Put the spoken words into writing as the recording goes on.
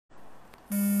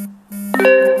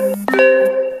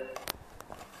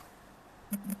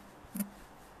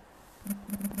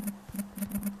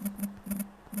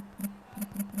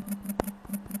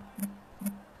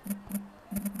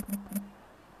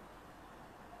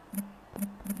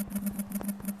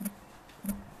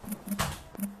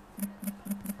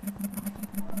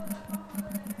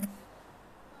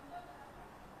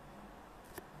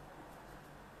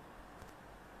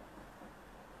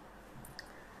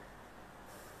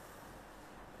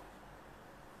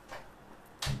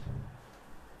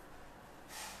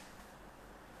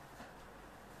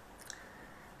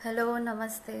Hello,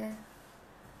 Namaste.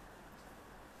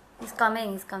 He's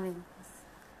coming.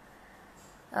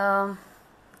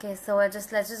 Okay, so let's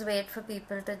just wait for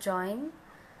people to join,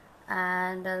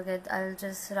 and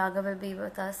Raghav will be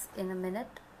with us in a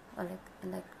minute, or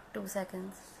in 2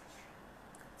 seconds.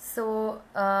 So,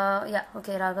 yeah,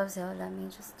 okay, Raghav's here. Let me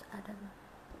just add him.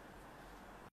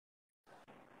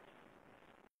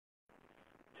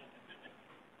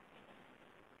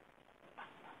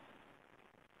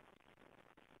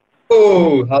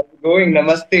 Oh, how's it going?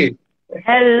 Namaste.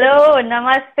 Hello,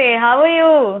 Namaste. How are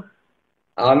you?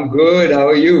 I'm good. How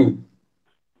are you?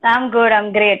 I'm good.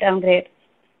 I'm great.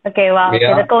 Okay, wow.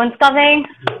 Yeah. Okay, the cone's coming.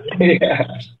 Yeah.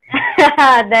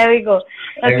 There we go.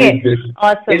 Okay,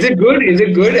 awesome. Is it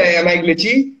good? Am I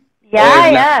glitchy?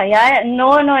 Yeah.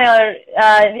 No, you're.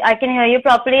 I can hear you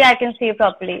properly. I can see you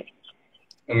properly.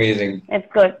 Amazing. It's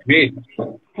good. Great.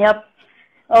 Yep.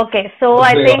 Okay, so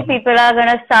I think people are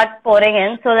gonna start pouring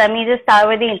in. So let me just start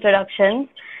with the introductions.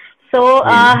 So,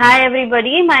 hi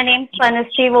everybody. My name is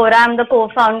Panasri Vora. I'm the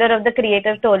co-founder of the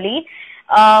Creative Toli.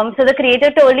 So the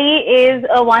Creative Toli is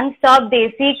a one-stop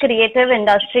Desi creative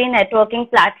industry networking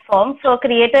platform for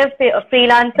creative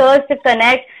freelancers to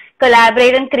connect,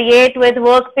 collaborate and create with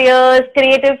work peers,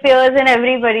 creative peers and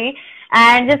everybody,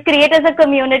 and just create as a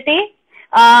community.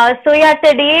 So yeah,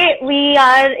 today we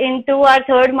are into our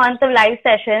third month of live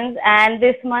sessions, and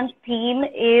this month's theme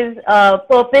is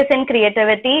purpose in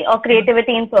creativity, or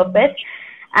creativity in purpose.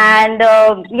 And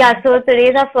yeah, so today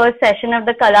is our first session of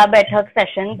the KalaBaithak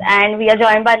sessions, and we are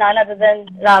joined by none other than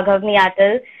Raghav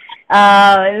Meattle.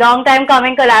 Long time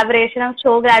coming collaboration. I'm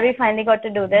so glad we finally got to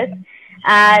do this.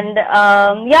 And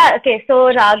yeah, okay,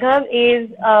 so Raghav is,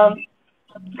 I'll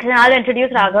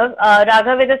introduce Raghav.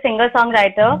 Raghav is a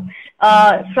singer-songwriter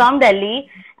from Delhi,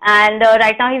 and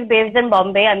right now he's based in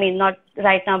Bombay. I mean, not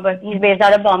right now, but he's based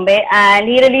out of Bombay. And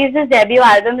he released his debut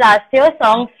album last year,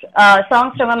 Songs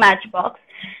from a Matchbox.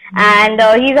 And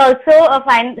he's also a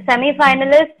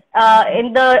semi-finalist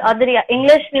in the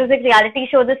English music reality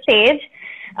show The Stage,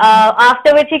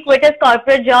 after which he quit his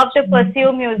corporate job to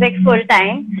pursue music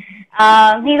full-time.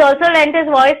 He's also lent his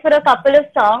voice for a couple of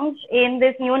songs in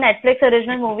this new Netflix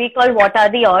original movie called What Are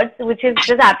the Odds, which is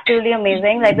just absolutely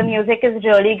amazing. Like, the music is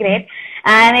really great,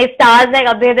 and it stars like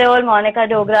Abhay Deol, Monica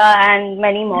Dogra, and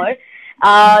many more.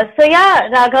 So yeah,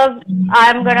 Raghav,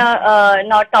 I'm gonna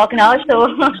not talk now. So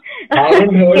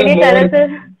can you tell us?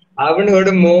 I haven't heard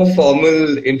a more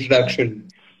formal introduction.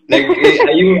 Like,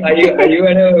 are you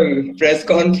at a press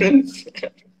conference?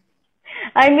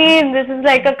 I mean, this is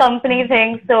like a company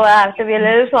thing, so I have to be a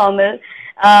little formal.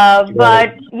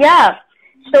 But yeah.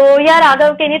 So yeah,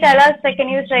 Raghav, can you tell us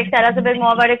a bit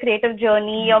more about your creative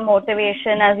journey, your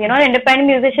motivation as, an independent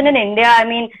musician in India? I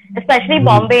mean, especially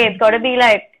Bombay, it's got to be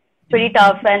like pretty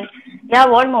tough. And yeah,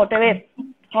 what motivates?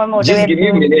 Just give me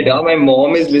a minute. My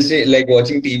mom is listening, like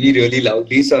watching TV really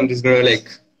loudly, so I'm just gonna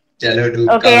tell her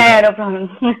to. Okay, yeah, no problem.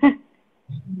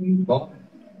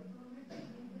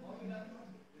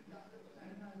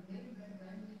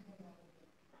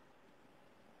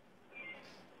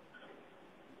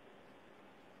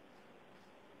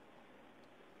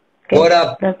 What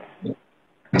up?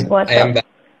 What's I am back.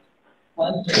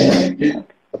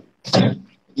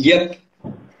 Yep.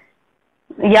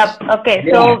 Okay.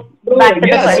 So back to the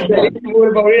question. So telling you more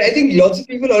about it. I think lots of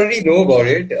people already know about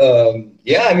it.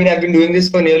 Yeah, I mean, I've been doing this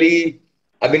for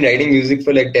I've been writing music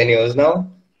for like 10 years now.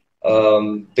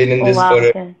 Been in this for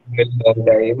a long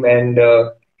time, and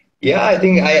yeah, I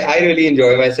think I really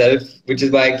enjoy myself, which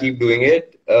is why I keep doing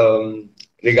it,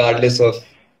 regardless of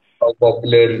how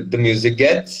popular the music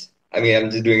gets. I mean,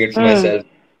 I'm just doing it for myself.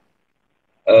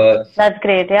 That's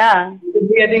great, yeah.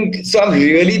 I think so. I'm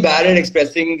really bad at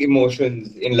expressing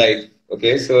emotions in life.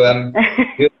 Okay, so I'm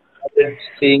really bad at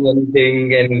saying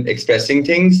anything and expressing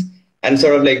things, and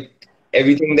sort of like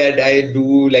everything that I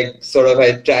do, like sort of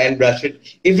I try and brush it.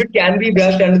 If it can be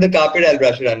brushed under the carpet, I'll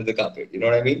brush it under the carpet. You know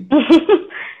what I mean?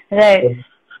 Right.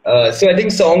 So I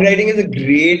think songwriting is a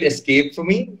great escape for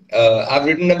me. I've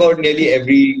written about nearly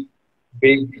every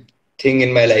big thing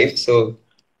in my life. So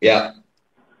yeah.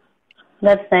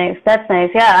 That's nice. That's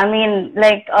nice. Yeah, I mean,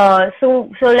 like, so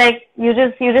like you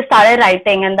just started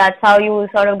writing, and that's how you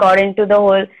sort of got into the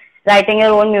whole writing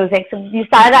your own music. So you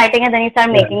started writing, and then you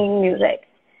started making music.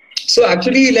 So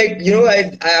actually, like,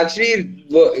 I actually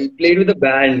played with a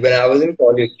band when I was in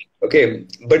college. Okay,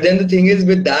 but then the thing is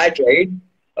with that, right?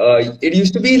 It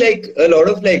used to be like a lot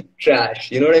of like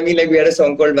trash. You know what I mean? Like we had a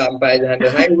song called "Vampires and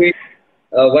the Highway."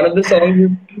 One of the songs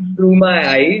is "Through My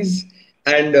Eyes,"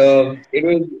 and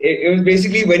it was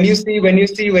basically when you see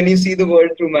the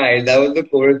word "through my eyes." That was the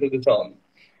chorus of the song.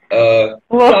 So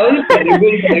I was a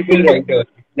terrible writer.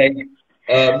 Like,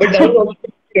 but that was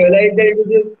also realized that it was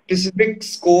a specific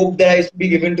scope that I used to be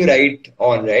given to write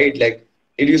on, right? Like,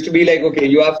 it used to be like, okay,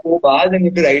 you have 4 bars and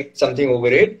you have to write something over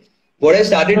it. What I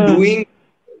started doing,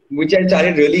 which I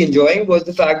started really enjoying, was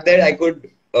the fact that I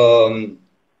could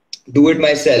do it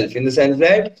myself in the sense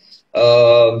that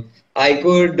I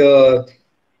could,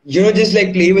 just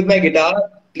like play my guitar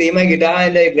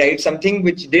and like write something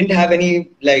which didn't have any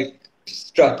like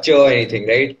structure or anything,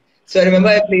 right? So I remember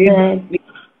I played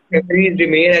memories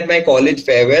remain at my college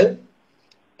farewell,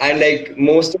 and like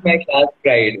most of my class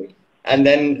cried. And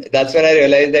then that's when I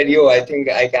realized that I think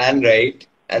I can write,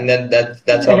 and then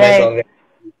that's how my song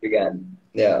began.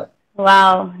 Yeah.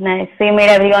 Wow, nice. So you made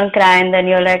everyone cry, and then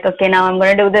you're like, okay, now I'm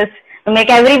gonna do this to make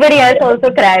everybody else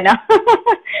also cry now.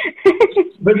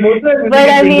 But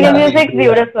I mean, music's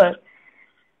beautiful.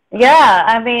 Yeah,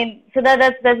 I mean, so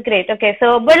that's great. Okay,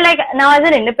 so but like now as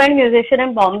an independent musician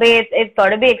in Bombay, it's got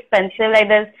to be expensive. Like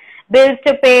there's bills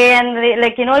to pay, and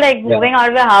like moving out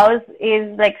of the house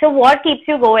is like. So what keeps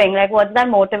you going? Like what's that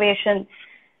motivation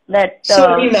that? So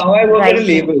I mean, now I work at a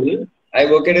label. I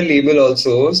work at a label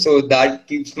also, so that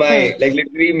keeps my like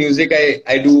literally music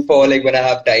I do for like when I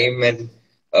have time, and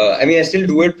I mean I still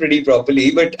do it pretty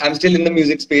properly, but I'm still in the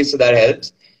music space, so that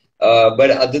helps.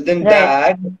 But other than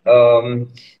that,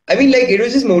 I mean, like, it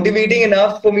was just motivating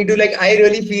enough for me to, like, I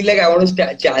really feel like I want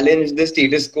to challenge the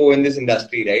status quo in this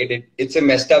industry, right? It's a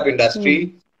messed up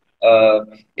industry.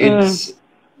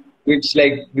 Which,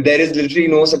 like, there is literally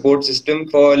no support system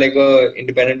for, like, a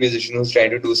independent musician who's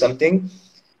trying to do something.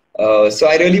 So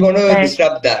I really want to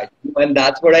disrupt that. And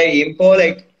that's what I aim for.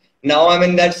 Like, now I'm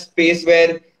in that space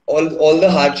where all the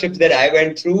hardships that I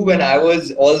went through when I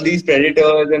was all these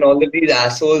predators and all of these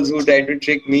assholes who tried to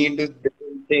trick me into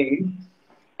different things,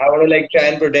 I want to like try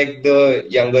and protect the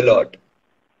younger lot.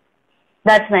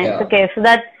 That's nice. Yeah. Okay, so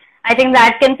I think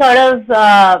that can sort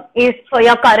of is for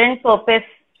your current purpose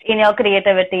in your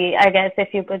creativity, I guess,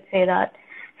 if you could say that.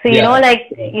 So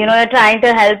you're trying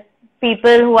to help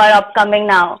people who are upcoming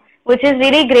now, which is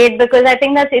really great because I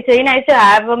think it's really nice to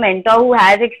have a mentor who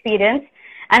has experience.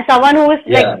 And someone who is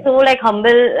like so like humble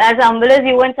as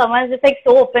you, and someone is just like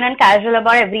so open and casual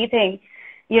about everything.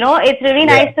 It's really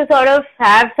nice to sort of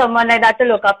have someone like that to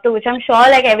look up to, which I'm sure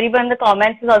like everyone in the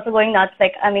comments is also going nuts.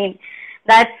 Like, I mean,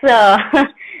 that's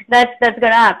that's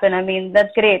gonna happen. I mean,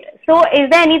 that's great. So is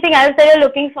there anything else that you're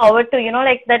looking forward to?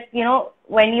 Like that,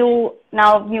 when you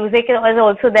now music is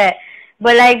also there,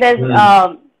 but like there's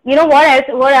what else?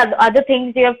 What other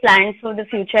things do you have planned for the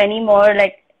future? Any more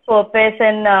like purpose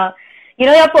and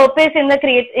your purpose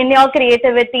in your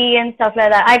creativity and stuff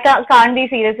like that. I can't be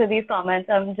serious with these comments.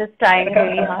 I'm just trying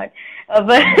really hard.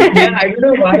 But yeah, I don't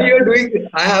know why you're doing this.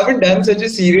 I haven't done such a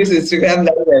serious Instagram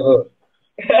live ever.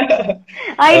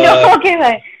 I know. Okay,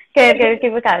 fine. Okay,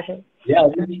 keep it casual. Yeah,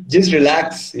 just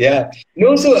relax. Yeah.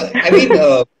 No, so I mean,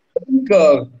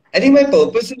 I think my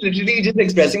purpose is literally just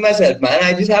expressing myself, man.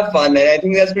 I just have fun, and I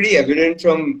think that's pretty evident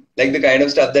from like the kind of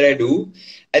stuff that I do.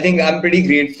 I think I'm pretty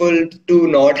grateful to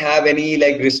not have any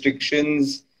like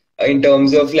restrictions in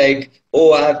terms of like,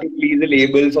 oh, I have to please a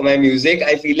label for my music.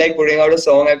 I feel like putting out a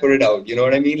song, I put it out. You know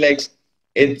what I mean? Like,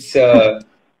 it's right.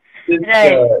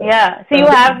 Yeah. So you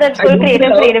have that full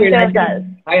creative freedom to yourself.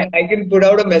 I can put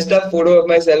out a messed up photo of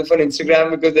myself on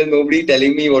Instagram because there's nobody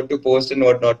telling me what to post and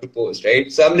what not to post, right?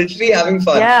 So I'm literally having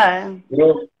fun. Yeah.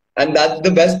 And that's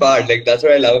the best part. Like, that's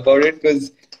what I love about it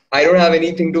because I don't have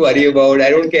anything to worry about. I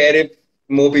don't care if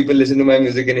more people listen to my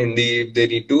music in Hindi if they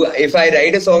need to. If I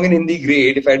write a song in Hindi,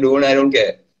 great. If I don't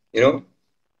care.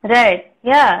 Right.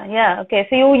 Yeah. Okay.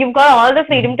 So you've got all the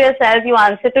freedom to yourself. You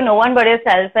answer to no one but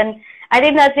yourself, and I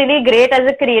think that's really great as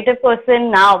a creative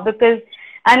person now because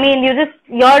I mean,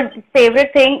 your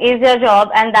favorite thing is your job,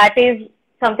 and that is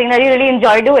something that you really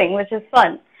enjoy doing, which is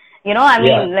fun. I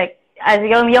mean, like as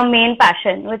your main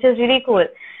passion, which is really cool.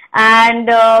 And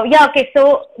okay.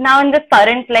 So now in the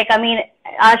current, like, I mean,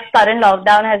 our current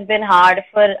lockdown has been hard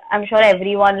for, I'm sure,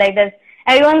 everyone. Like,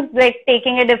 everyone's like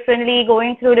taking it differently,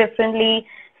 going through differently.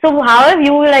 So how have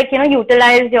you like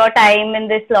utilized your time in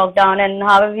this lockdown, and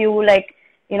how have you like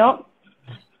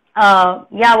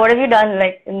Yeah, what have you done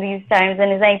like in these times,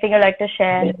 and is there anything you'd like to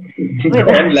share with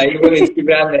us? Gone live on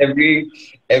Instagram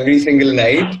every single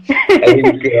night. I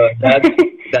think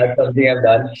that's something I've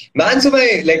done. Man, so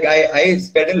I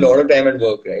spent a lot of time at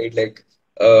work, right? Like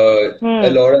a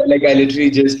lot of I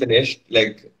literally just finished.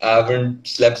 Like I haven't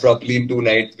slept properly in 2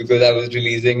 nights because we were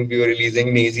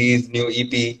releasing Nazy's new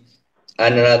EP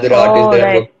and another artist that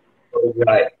I'm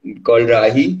working with called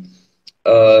Rahi.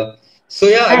 So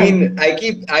yeah, I mean, I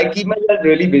keep myself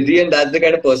really busy, and that's the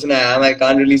kind of person I am. I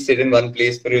can't really sit in one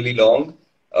place for really long.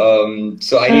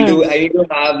 So I need to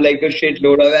have like a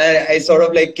shitload of. I sort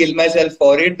of like kill myself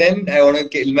for it. Then I want to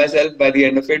kill myself by the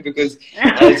end of it because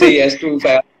I'll say yes to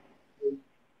 5.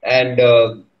 And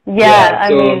so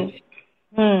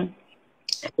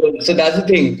that's the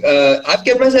thing. I've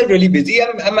kept myself really busy.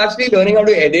 I'm actually learning how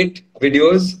to edit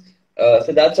videos.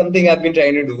 So that's something I've been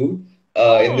trying to do.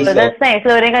 That's nice.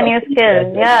 Learning a new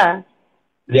skill. Yeah.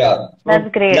 Yeah. That's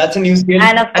great. That's a new skill.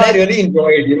 And I really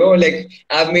enjoy it. You know, like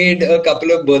I've made a couple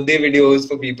of birthday videos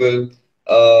for people.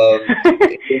 So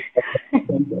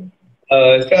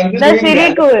I'm just That's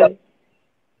really cool.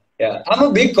 Yeah. I'm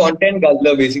a big content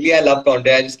guzzler. Basically, I love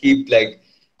content. I just keep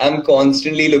I'm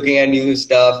constantly looking at new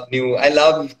stuff, I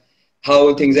love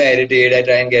how things are edited. I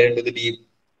try and get into the deep,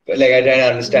 I try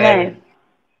and understand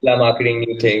marketing,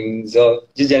 new things. So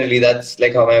just generally, that's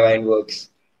like how my mind works.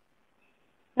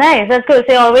 Nice, that's cool.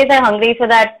 So you're always hungry for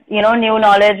that, new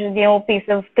knowledge, new piece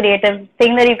of creative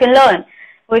thing that you can learn,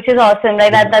 which is awesome.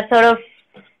 Like that's sort of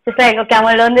just like, okay, I'm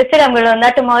going to learn this today, I'm going to learn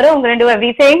that tomorrow, I'm going to do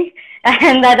everything.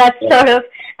 And that's sort of,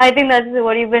 I think that's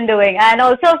what you've been doing. And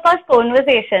also, of course,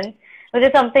 conversations, which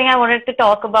is something I wanted to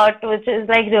talk about, which is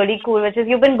like really cool, which is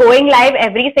you've been going live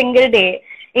every single day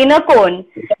in a cone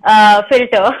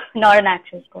filter, not an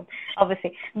actual cone,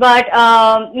 obviously. But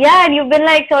yeah, and you've been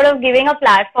like sort of giving a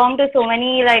platform to so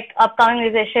many like upcoming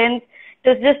musicians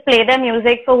to just play their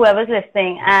music for whoever's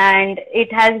listening. And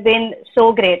it has been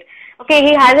so great. Okay,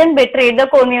 he hasn't betrayed the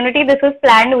community. This was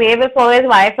planned way before his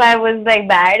Wi-Fi was like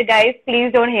bad. Guys,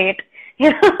 please don't hate.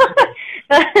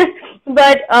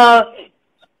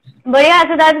 But yeah,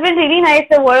 so that's been really nice.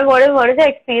 So what is the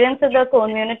experience of the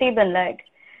community been like?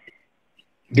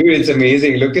 Dude, it's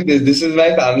amazing. Look at this. This is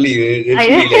my family. It's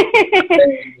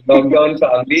really lockdown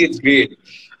family. It's great.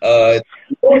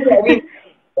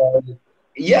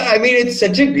 Yeah, I mean, it's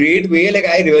such a great way. Like,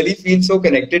 I really feel so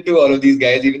connected to all of these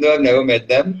guys, even though I've never met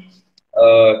them.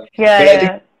 But I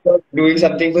think doing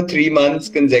something for 3 months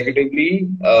consecutively,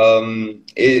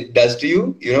 it does to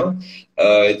you,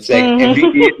 it's like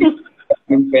every day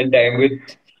we spend time with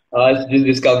us just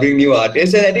discovering new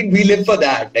artists. And I think we live for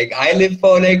that. Like, I live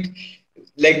for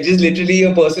like just literally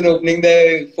a person opening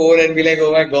their phone and be like,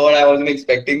 oh my God, I wasn't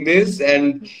expecting this.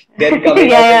 And then coming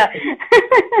yeah.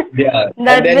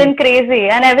 That's been crazy.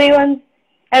 And everyone's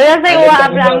like,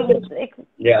 oh,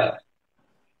 yeah.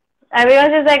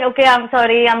 Everyone's just like, okay, I'm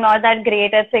sorry, I'm not that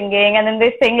great at singing. And then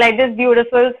they sing like this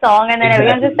beautiful song. And then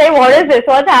everyone's just like, what is this?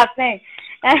 What's happening?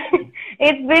 And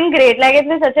it's been great. Like, it's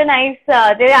been such a nice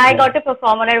day. I got to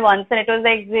perform on it once. And it was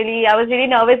like I was really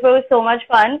nervous, but it was so much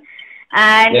fun.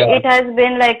 And it has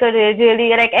been like a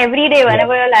really, like every day,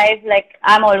 whenever you're live, like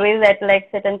I'm always there to like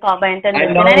sit and comment and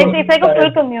listen. And it's like a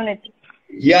full community.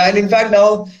 Yeah, and in fact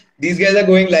now these guys are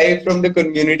going live from the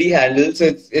community handle, so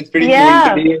it's pretty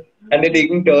cool today. And they're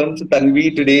taking turns. So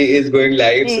Tanvi today is going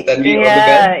live. So Tanvi on the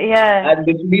best. And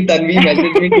literally Tanvi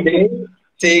messaged me today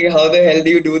saying, how the hell do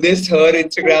you do this? Her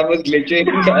Instagram was glitching.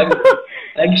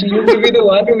 And she used to be the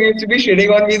one who used to be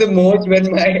shitting on me the most when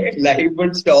my life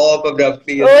would stop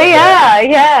abruptly. Oh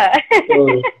yeah.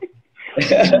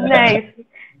 So, nice.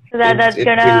 So that's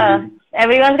gonna,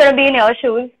 everyone's gonna be in your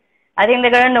shoes. I think they're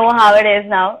gonna know how it is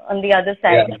now on the other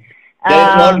side. Yeah.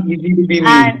 It's not easy to be me.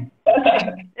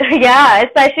 Yeah,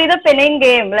 especially the pinning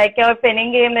game. Like your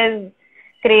pinning game is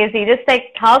crazy. Just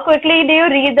like how quickly do you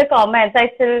read the comments? I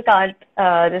still can't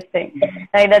this thing.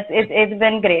 Like it's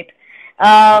been great.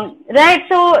 Right,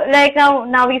 so like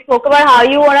now we spoke about how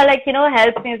you want to like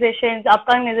help musicians,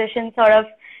 upcoming musicians sort of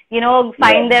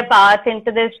find their path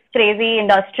into this crazy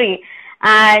industry.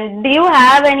 And do you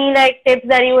have any like tips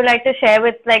that you would like to share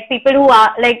with like people who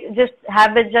are like just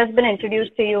been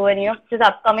introduced to you and just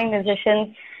upcoming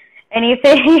musicians?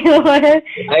 Anything you want to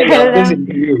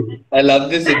I love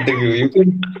this interview.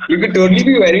 You could totally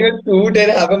be wearing a suit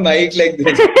and have a mic like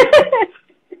this.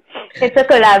 It's a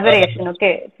collaboration,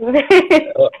 okay.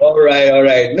 All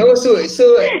right. No, so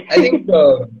I think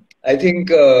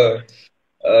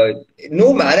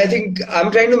no man. I think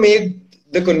I'm trying to make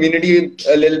the community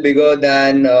a little bigger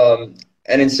than an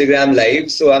Instagram live.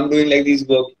 So I'm doing like these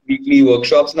weekly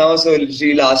workshops now. So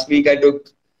literally last week I took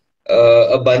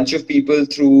a bunch of people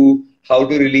through how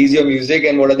to release your music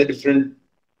and what are the different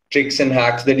tricks and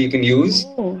hacks that you can use.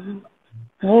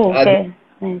 Okay.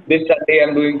 This Sunday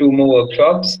I'm doing 2 more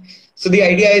workshops. So the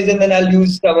idea is, and then I'll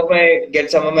use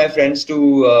get some of my friends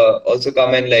to also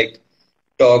come and like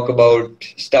talk about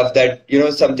stuff that,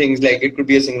 some things like it could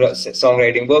be a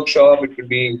songwriting workshop, it could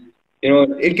be,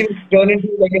 it can turn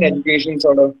into like an education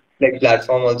sort of like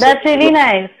platform also. That's really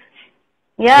nice.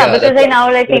 Yeah, because like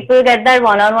now like people get that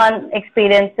one-on-one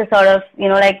experience to sort of,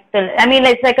 I mean,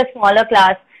 it's like a smaller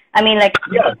class. I mean, like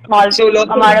small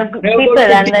amount of people,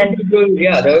 and then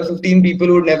there were 15 people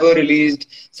who never released.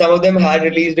 Some of them had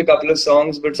released a couple of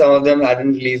songs, but some of them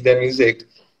hadn't released their music.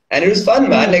 And it was fun,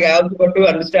 man. Like I also got to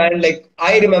understand. Like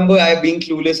I remember I being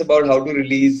clueless about how to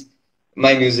release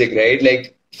my music, right?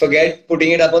 Like forget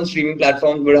putting it up on streaming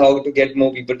platforms, but how to get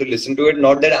more people to listen to it.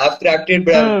 Not that I've cracked it,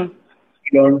 but I've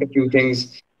learned a few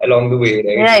things along the way,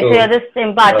 right? Right. So you're just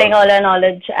imparting all your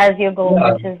knowledge as you go,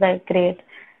 which is like great.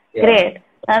 Yeah. Great.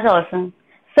 That's awesome.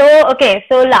 So, okay.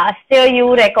 So last year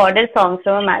you recorded songs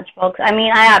from a Matchbox. I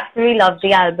mean, I absolutely loved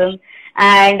the album.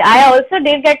 And I also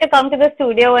did get to come to the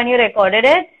studio when you recorded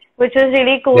it, which was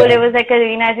really cool. Yeah. It was like a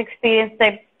really nice experience.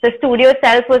 Like the studio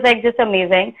itself was like just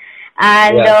amazing.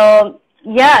 And so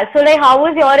like how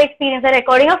was your experience? Like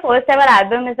recording a first ever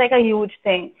album is like a huge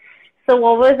thing. So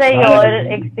what was like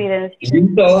your experience?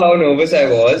 You saw how nervous I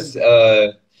was.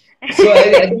 So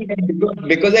I think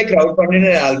because I crowdfunded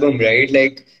an album, right?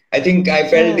 Like I think I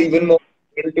felt even more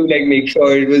to like make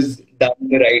sure it was done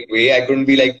the right way. I couldn't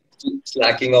be like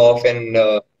slacking off, and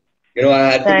I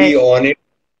had to be on it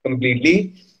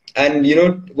completely. And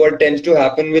what tends to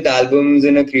happen with albums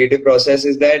in a creative process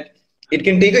is that it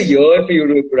can take a year for you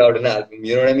to put out an album.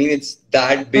 You know what I mean? It's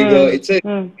that big. It's a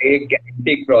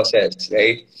gigantic process,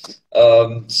 right?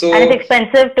 And it's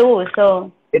expensive too.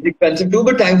 So it's expensive too,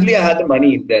 but thankfully I had the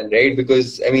money then, right?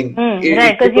 Because I mean,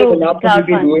 it was enough for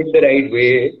me to do it the right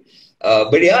way.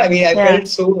 But yeah, I mean, I felt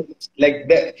so like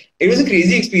that. It was a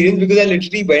crazy experience because I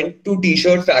literally went to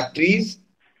t-shirt factories,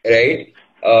 right?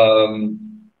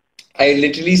 I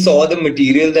literally saw the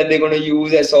material that they're going to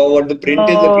use. I saw what the print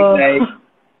is looking like.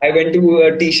 I went to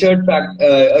a t-shirt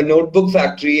a notebook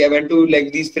factory. I went to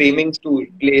like these framing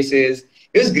places.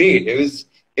 It was great. It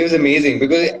was amazing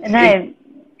because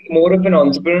more of an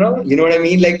entrepreneur. You know what I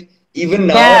mean? Like even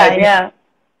now,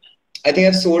 I think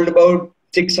I've sold about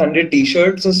 600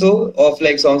 t-shirts or so of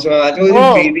like songs from my match. It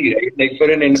was crazy, right? Like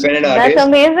for an independent artist. That's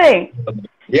amazing.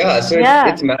 Yeah, so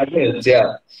it's madness.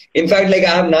 Yeah. In fact, like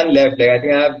I have none left. Like I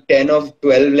think I have 10 or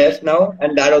 12 left now,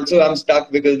 and that also I'm stuck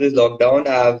because this lockdown.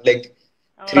 I have like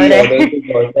 3 orders to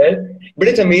process. But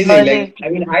it's amazing. Like I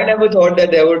mean, I never thought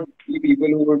that there would be people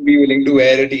who would be willing to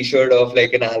wear a t-shirt of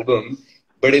like an album.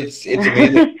 But it's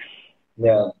amazing.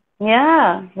 Yeah.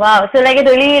 Wow. So like it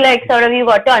really like sort of you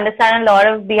got to understand a lot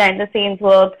of behind the scenes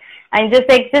work and just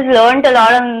learned a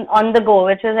lot on the go,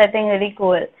 which was I think really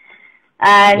cool.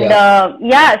 And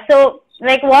so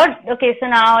like so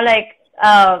now like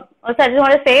also I just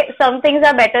want to say some things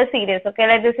are better serious. Okay,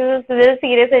 like this is a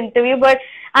serious interview, but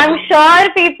I'm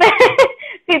sure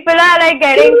people are like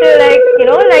getting to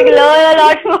like learn a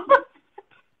lot more.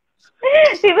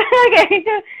 People are getting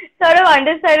to sort of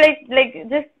understand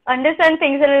just understand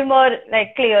things a little more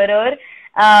like clearer.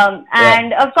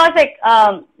 And of course like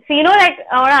so like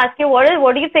I want to ask you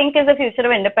what do you think is the future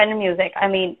of independent music? I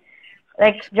mean,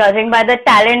 like judging by the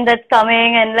talent that's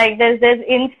coming and like there's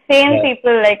insane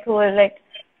people like who are like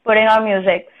putting out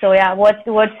music. So yeah, what's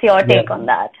your take on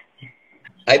that?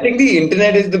 I think the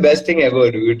internet is the best thing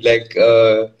ever, dude. Like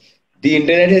the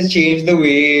internet has changed the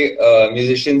way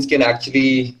musicians can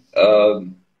actually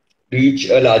reach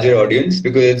a larger audience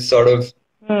because it's sort of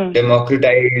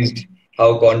democratized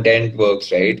how content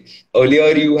works, right?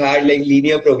 Earlier you had like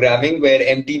linear programming where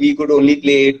MTV could only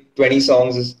play 20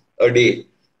 songs a day,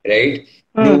 right?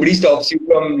 Nobody stops you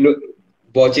from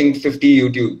watching 50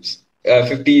 YouTube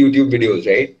videos,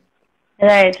 right?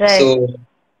 Right. So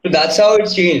that's how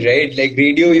it's changed, right? Like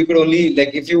radio, you could only,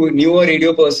 like if you knew a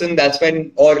radio person, that's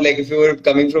when, or like if you were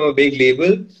coming from a big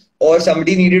label, or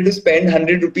somebody needed to spend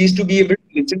 100 rupees to be able to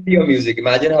listen to your music.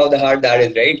 Imagine how hard that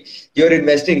is, right? You're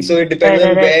investing. So it depends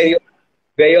on where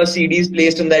your CD is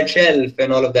placed on that shelf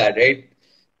and all of that, right?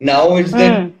 Now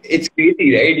it's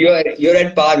crazy, right? You're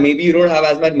at par. Maybe you don't have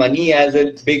as much money as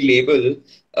a big label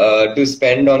to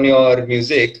spend on your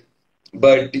music,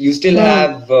 but you still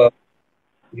have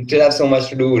so much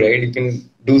to do, right? You can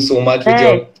do so much with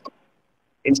your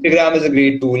Instagram is a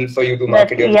great tool for you to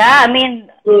market your. Yeah, I mean,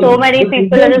 so many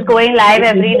people are just going live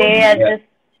every day and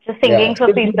just singing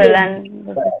for people. And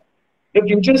the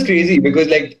future is crazy because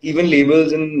like even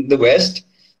labels in the West,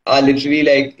 are literally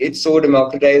like, it's so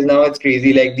democratized now, it's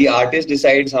crazy. Like the artist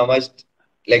decides how much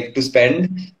like to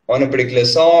spend on a particular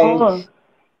song. Oh.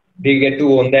 They get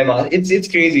to own them. It's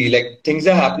crazy. Like things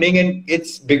are happening, and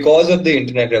it's because of the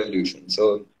internet revolution.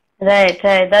 So Right.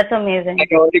 That's amazing.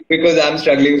 Because I'm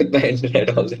struggling with my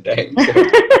internet all the time. So.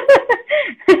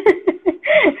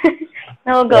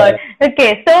 Oh God. Yeah.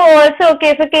 Okay. So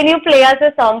can you play us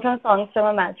a song from Songs from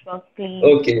a Matchbox, please?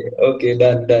 Okay,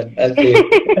 done. I'll play.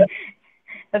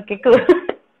 Okay, cool.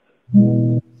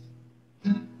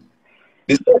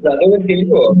 This brother will kill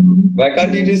you. Why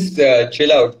can't you just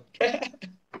chill out?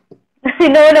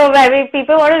 No, baby.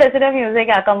 People want to listen to music.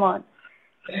 Come on.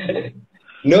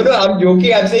 No, I'm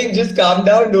joking. I'm saying just calm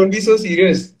down. Don't be so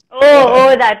serious.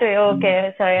 Oh, that way.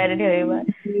 Okay. Sorry, I didn't hear you, but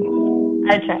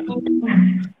I'll try.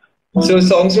 So,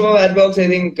 Songs from a Matchbox, I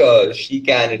think She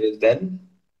Can it is then.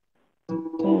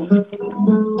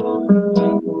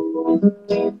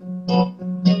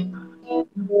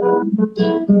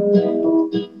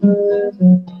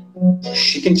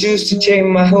 She can choose to change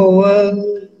my whole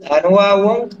world. I know I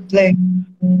won't complain.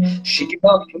 She can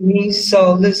offer me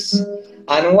solace.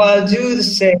 I know I'll do the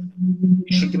same.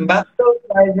 She can bat those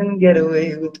eyes and get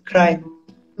away with crime.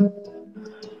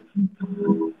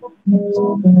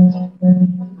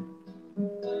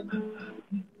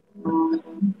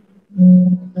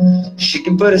 She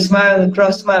can put a smile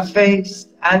across my face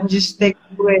and just take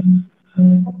it away.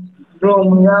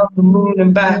 Roam around the moon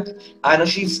and back. I know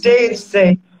she'd stay the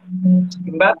same. She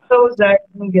can bat those eyes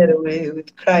and get away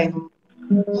with crime.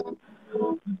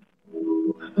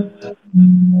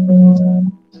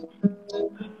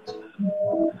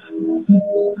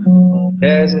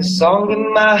 There's a song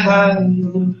in my heart,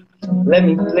 let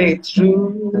me play it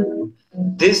through.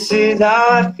 This is how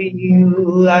I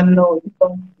feel, I know it's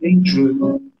probably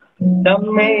true.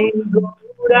 Some may go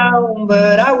down,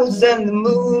 but I will send the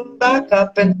moon back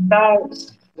up, and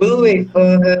stars will wait for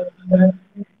her.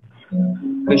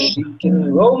 Cause she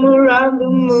can roam around the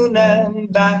moon and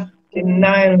back, and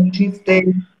I know she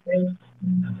stays there.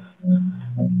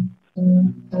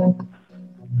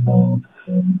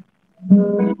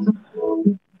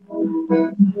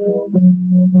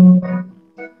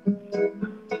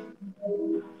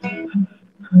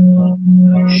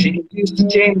 She used to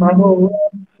change my whole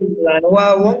world. I know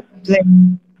I won't play.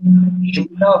 She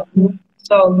not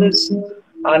all this.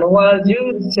 I know I'll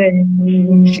do the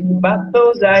same. She can bat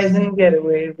those eyes and get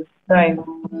away with time.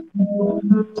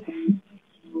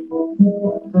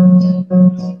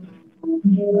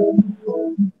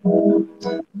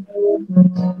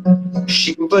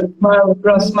 She can put a smile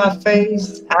across my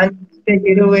face and take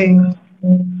it away.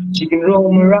 She can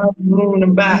roam around the moon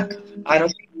and back. I know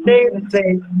she'll stay the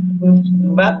same. She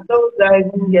can bat those eyes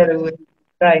and get away with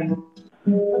time.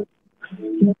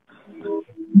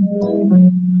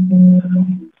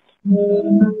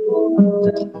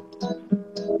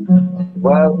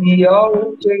 While we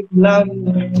all chase love,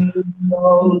 we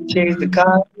all chase the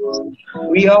cars,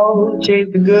 we all chase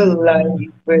the good life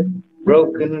with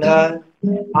broken heart.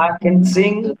 I can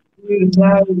sing to the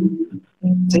clouds,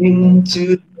 sing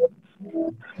to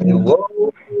the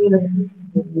world,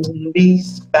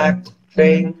 these back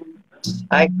fame.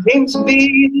 I came to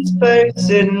be this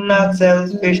person, not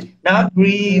selfish, not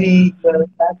greedy, but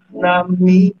that's not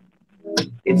me.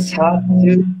 It's hard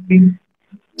to be.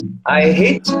 I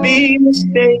hate to be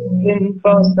mistaken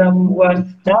for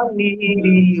someone not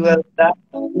needy. Well, that's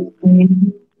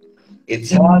me.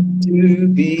 It's hard to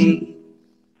be.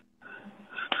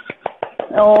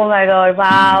 Oh my God!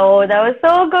 Wow, that was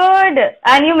so good.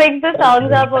 And you mixed the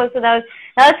songs up also. That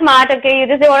was smart. Okay, you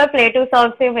just didn't want to play two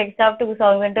songs, so you mixed up two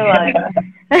songs into one.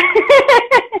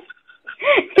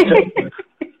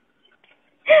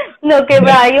 Okay,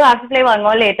 but you have to play one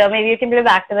more later. Maybe you can play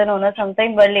Back to the Known or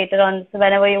something, but later on, so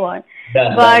whenever you want.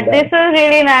 But this was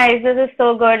really nice. This is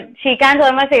so good. She Can's one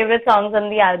of my favorite songs on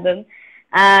the album.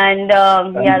 And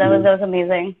yeah, that was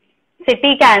amazing.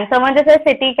 City Can. Someone just said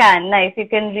City Can. Nice. You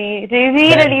can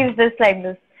re-release this like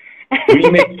this.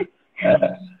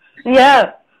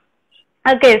 Yeah.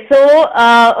 Okay, so,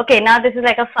 okay, now this is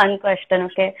like a fun question,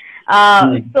 okay.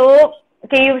 So,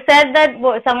 okay, you said that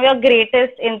some of your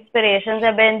greatest inspirations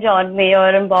have been John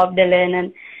Mayer and Bob Dylan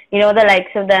and, you know, the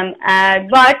likes of them.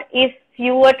 But if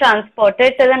you were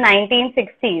transported to the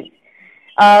 1960s,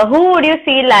 who would you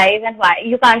see live and why?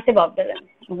 You can't say Bob Dylan.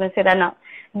 I'm going to say that now.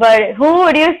 But who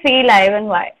would you see live and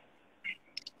why?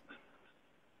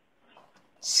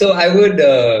 So I would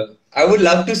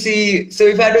love to see, so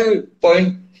if I had to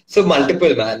point, so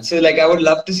multiple, man. So like I would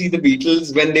love to see the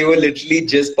Beatles when they were literally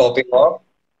just popping off.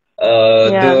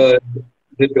 The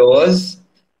Doors,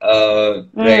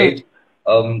 right?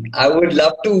 I would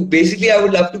love to. Basically, I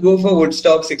would love to go for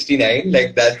Woodstock '69.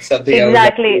 Like that's something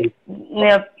exactly. I would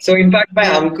love to. Yep. So in fact, my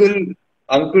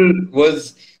uncle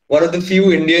was one of the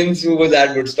few Indians who was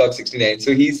at Woodstock '69.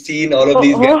 So he's seen all of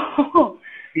these guys.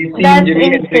 He's seen That's Jimi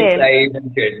Hendrix insane. live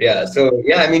and shit. Yeah. So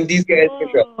yeah, I mean these guys for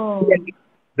sure.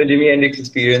 The Jimi Hendrix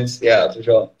experience. Yeah, for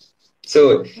sure.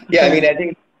 So yeah, I mean I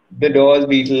think the Doors,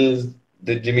 Beatles,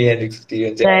 the Jimi Hendrix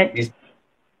experience. Yeah, Right.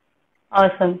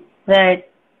 Awesome. Right.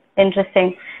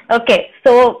 Interesting. Okay.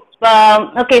 So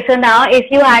so now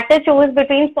if you had to choose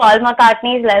between Paul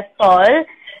McCartney's Les Paul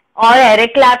or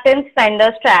Eric Clapton's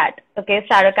Fender Strat, okay,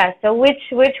 Stratocaster,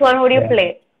 which one would you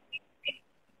play?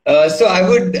 So I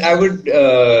would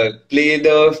play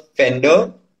the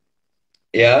Fender.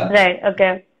 Yeah. Right.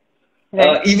 Okay.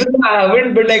 Right. Even though I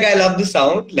haven't, but like I love the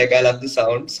sound. Like I love the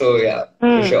sound. So yeah,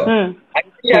 for sure.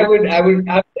 Actually,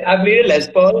 I've played a Les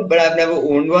Paul, but I've never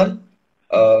owned one.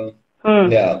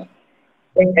 Yeah.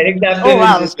 But Eric Clapton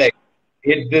is just like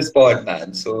hit the spot,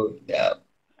 man. So yeah.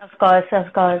 Of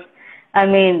course. I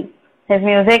mean, his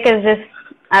music is just,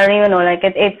 I don't even know, like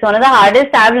it's one of the hardest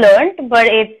I've learned, but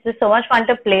it's just so much fun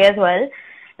to play as well.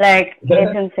 Like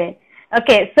it's insane.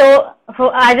 Okay, so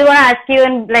I just want to ask you,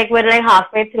 and like we're like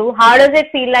halfway through, how does it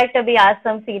feel like to be asked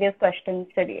some serious questions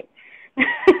today?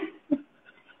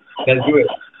 Let's do it.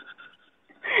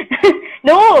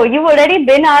 No, you've already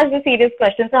been asked a serious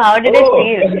question, so how did it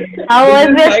feel? How was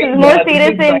this more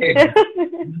serious thing?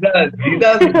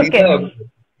 Okay.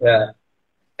 Yeah.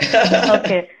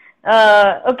 Okay.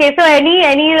 Okay, so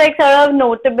any like sort of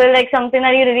notable, like something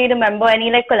that you really remember,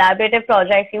 any like collaborative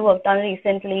projects you worked on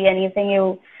recently, anything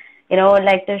you would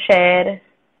like to share?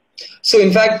 So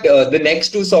in fact, the next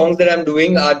two songs that I'm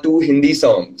doing are two Hindi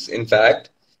songs, in fact.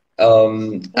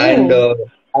 And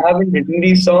I haven't written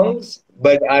these songs,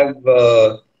 but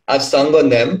I've sung on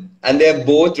them, and they're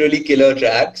both really killer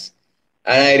tracks.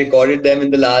 And I recorded them in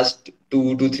the last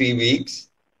 2 to 3 weeks.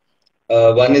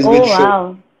 One is with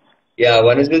wow. Yeah,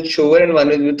 one is with Shower and one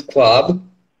is with Khwab.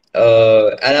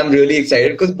 And I'm really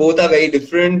excited because both are very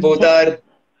different. Both are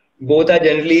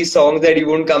generally songs that you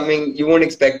won't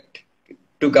expect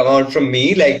to come out from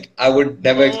me. Like I would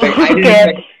never expect. I didn't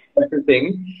expect such a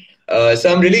thing. So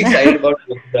I'm really excited about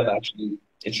both of them. Actually,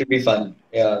 it should be fun.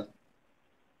 Yeah.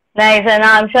 Nice, and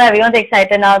I'm sure everyone's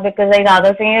excited now because like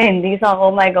Raghav singing a Hindi song.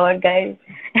 Oh my God, guys!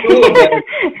 Two of them.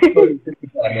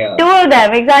 Yeah. Two of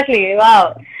them, exactly.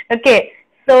 Wow. Okay.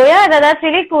 So yeah, that's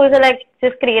really cool. So like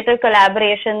just creative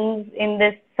collaborations in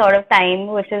this sort of time,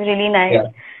 which is really nice.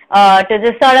 Yeah. To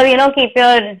just sort of, keep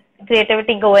your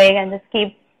creativity going and just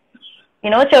keep,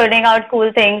 churning out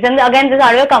cool things. And again, just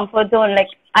out of your comfort zone, like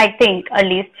I think at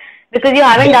least, because you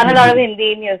haven't done a lot of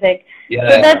Hindi music. Yeah.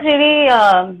 So that's really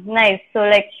nice. So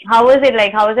like, how was it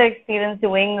like? How was your experience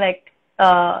doing like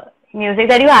music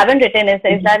that you haven't written? Is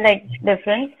that like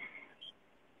different?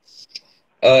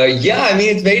 Yeah, I mean,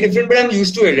 it's very different, but I'm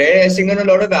used to it, right? I sing on a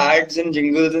lot of ads and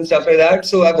jingles and stuff like that.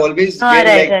 So I've always been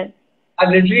like, I've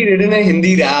literally written a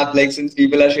Hindi rap, like, since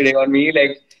people are shitting on me.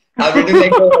 Like, I've written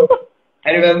like,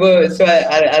 I remember, so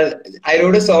I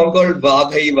wrote a song called Vaa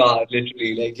Bhai Vaa,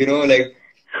 literally. Like, like,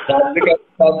 that's the kind of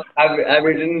stuff I've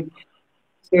written.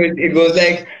 So it goes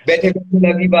like, बैठे बैठे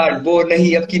लगी बार, bore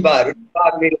नहीं अब की बार,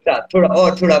 भाग मेरे साथ, थोड़ा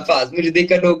और थोड़ा फास्ट, मुझे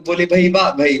देखकर लोग बोले भाई वाह,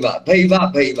 भाई वाह, भाई वाह,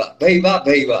 भाई वाह, भाई वाह,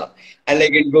 भाई वाह. And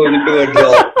like it goes into a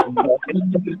draw.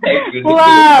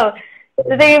 Wow.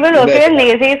 So they even look at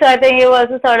lazy, so I think you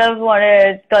also sort of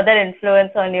got that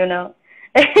influence on you now.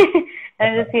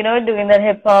 And just, doing that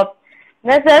hip hop.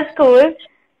 That's cool.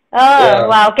 Yeah.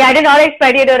 Wow. Okay, I did not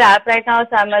expect you to rap right now,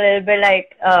 so I'm a little bit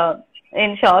like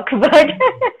in shock. But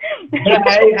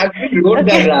I actually wrote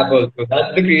that rap also.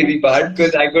 That's the crazy part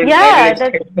because I couldn't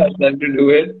expect myself to do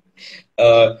it.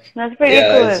 That's pretty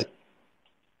cool.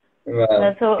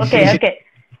 Wow. So okay.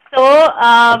 So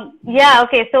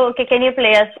okay. Can you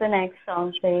play us the next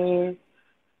song, please?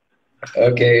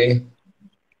 Okay.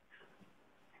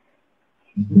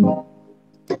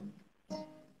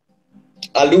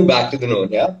 I'll do Back to the Note,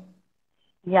 yeah?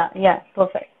 Yeah,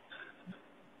 perfect.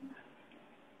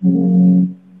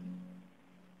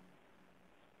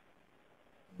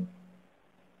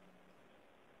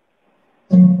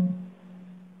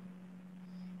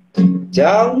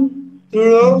 Down the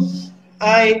road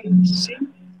I see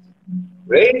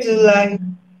rays of light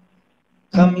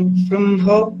coming from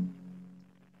home.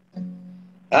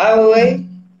 I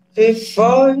waited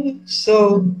for you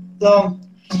so long.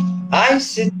 I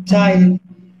sit tired,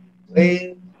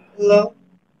 wait alone.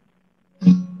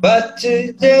 But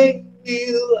today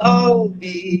we'll all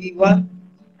be one.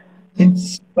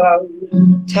 It's about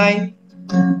time.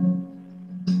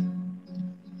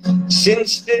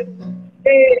 Since the day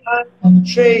day I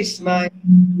trace my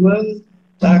world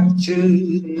back to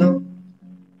no.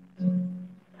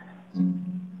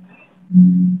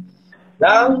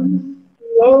 Down the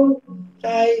road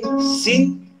I see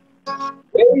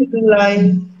where the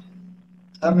light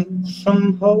coming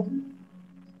from home.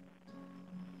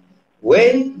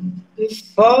 Waiting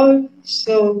for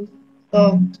so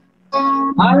long.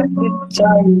 I've been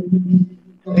tired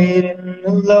waiting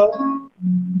alone.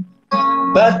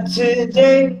 But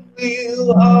today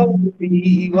we'll all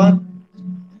be one.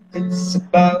 It's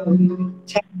about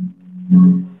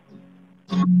time.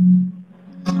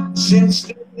 Since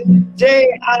the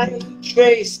day I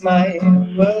trace my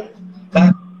world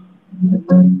back.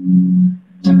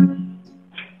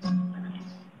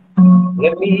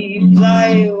 Let me fly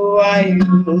a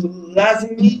while as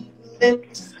an eagle in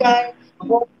the sky.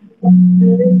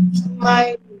 It's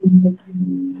my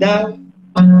now.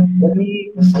 Let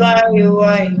me fly a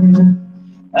while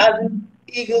as an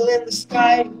eagle in the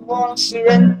sky. Won't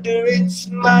surrender, it's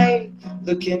mine.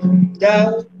 Looking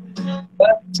down,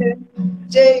 but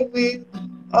today we'll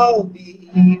all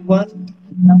be one.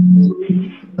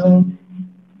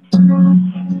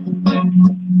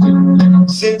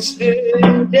 Since the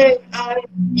day I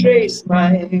trace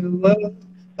my world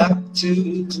back to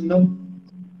know.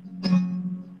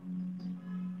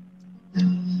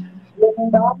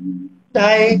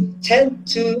 I tend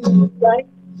to write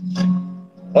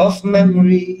of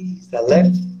memories I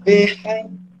left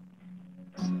behind.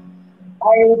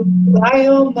 I lie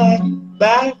on my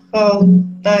back all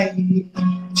night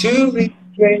to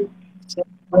retrace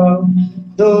all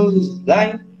those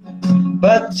lines.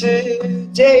 But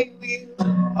today we'll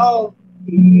all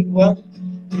be one.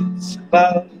 It's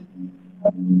about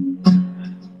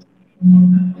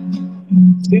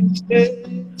since the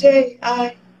day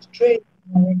I trace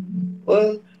my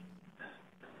world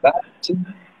back to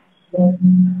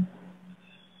one.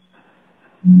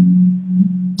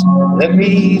 Let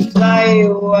me fly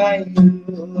a while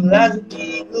as an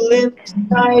eagle in the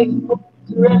sky. Won't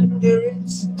surrender,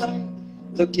 it's mine.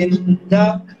 Looking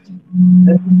down.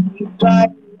 Let me fly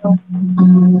a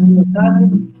while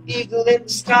as an eagle in the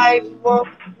sky. Won't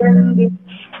surrender,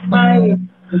 it's mine.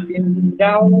 Looking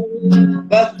down.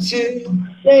 But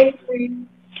today we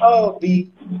all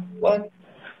be one.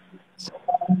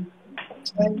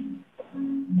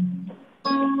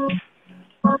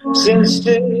 Since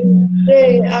the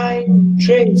day I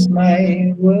trace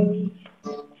my world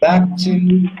back to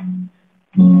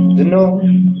the north.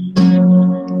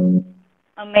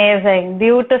 Amazing,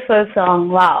 beautiful song.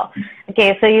 Wow.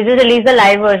 Okay, so you just released the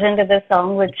live version to this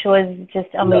song, which was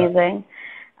just amazing.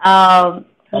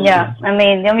 Yeah, I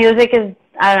mean, your music is,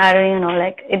 I don't even know,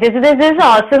 like, this is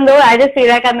awesome though. I just feel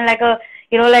like I'm in like a,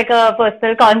 like a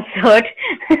personal concert,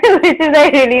 which is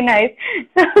like really nice.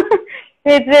 So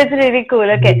it's really cool.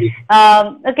 Okay.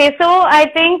 Okay, so I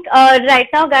think right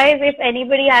now, guys, if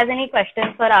anybody has any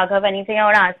questions for Raghav, anything I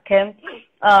want to ask him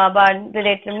about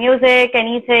related to music,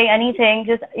 anything,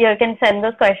 just you can send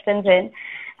those questions in.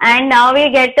 And now we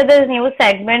get to this new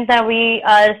segment that we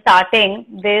are starting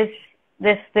this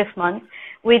month,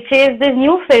 which is this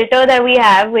new filter that we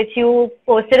have, which you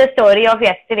posted a story of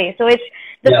yesterday. So it's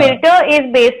the filter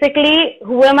is basically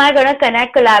who am I going to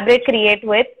connect, collaborate, create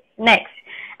with next.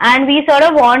 And we sort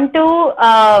of want to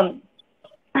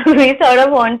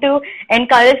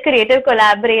encourage creative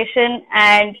collaboration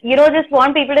and, just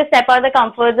want people to step out of the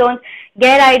comfort zones,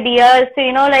 get ideas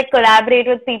to, like collaborate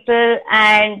with people.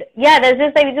 And yeah, there's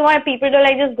just like, we just want people to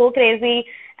like just go crazy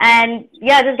and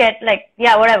yeah, just get like,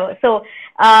 yeah, whatever. So,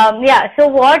 so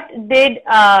what did,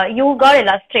 you got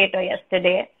Illustrator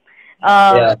yesterday.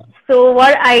 So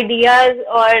what ideas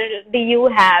or do you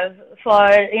have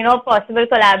for, possible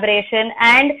collaboration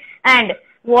and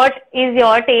what is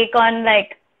your take on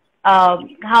like,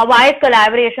 why is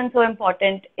collaboration so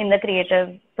important in the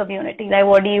creative community? Like,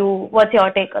 what's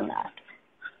your take on that?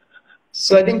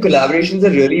 So I think collaborations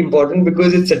are really important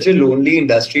because it's such a lonely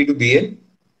industry to be in.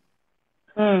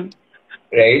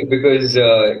 Right? Because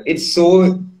it's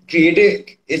so creative.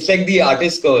 It's like the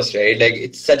artist curse, right? Like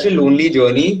it's such a lonely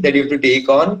journey that you have to take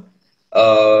on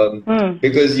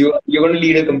because you're going to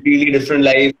lead a completely different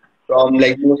life from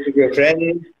like most of your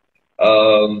friends.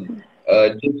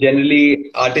 Just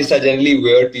generally, artists are generally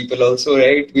weird people also,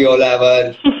 right? We all have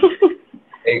our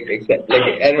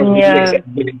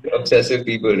obsessive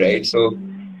people, right? So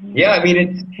yeah, I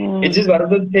mean it's just one of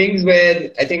those things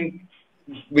where I think,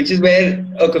 which is where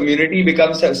a community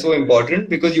becomes so important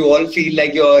because you all feel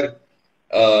like you're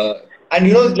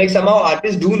and like somehow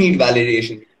artists do need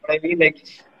validation. You know what I mean? Like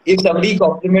if somebody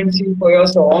compliments you for your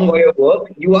song or your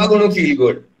work, you are going to feel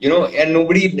good, and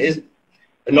nobody is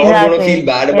not going to feel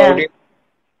bad about it.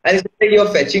 And it's like you're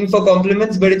fetching for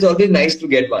compliments, but it's always nice to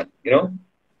get one, you know?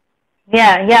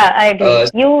 Yeah, I agree.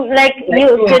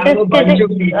 To have a bunch of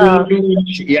people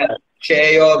to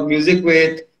share your music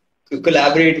with,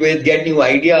 collaborate with, get new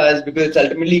ideas, because it's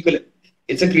ultimately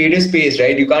it's a creative space,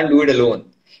 right? You can't do it alone.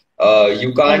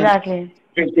 You can't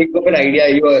think of an idea.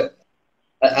 You are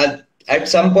at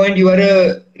some point you are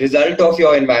a result of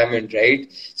your environment, right?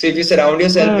 So if you surround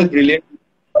yourself with brilliant,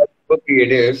 super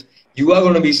creative, you are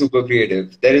going to be super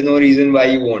creative. There is no reason why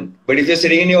you won't. But if you're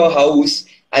sitting in your house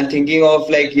and thinking of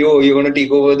like, yo, you're going to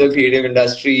take over the creative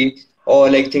industry, or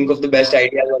like think of the best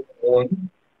ideas on your own,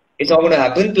 it's not going to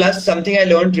happen. Plus, something I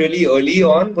learned really early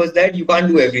on was that you can't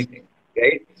do everything,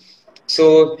 right?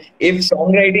 So if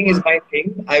songwriting is my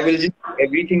thing, I will just do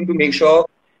everything to make sure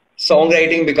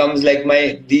songwriting becomes like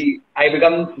I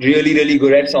become really, really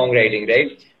good at songwriting,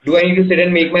 right? Do I need to sit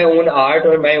and make my own art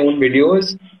or my own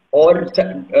videos or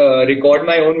record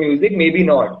my own music? Maybe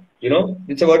not, you know,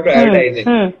 it's about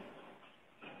prioritizing.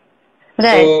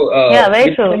 Right. So,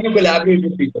 very true. You collaborate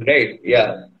with people, right?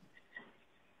 Yeah.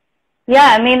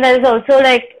 Yeah, I mean, there's also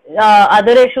like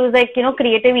other issues like, you know,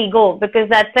 creative ego, because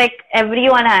that's like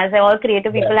everyone has, all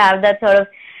creative people have that sort of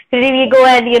creative ego,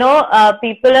 and you know,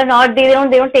 people are not, they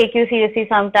don't take you seriously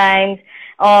sometimes.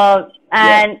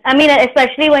 And I mean,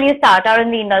 especially when you start out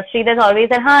in the industry, there's always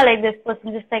that, like this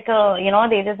person just like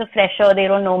they're just a fresher, they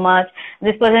don't know much.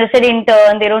 This person is an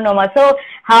intern, they don't know much. So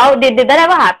how did that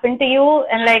ever happen to you?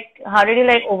 And like, how did you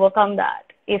like overcome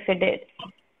that, if it did?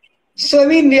 So I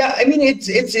mean,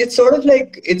 it's sort of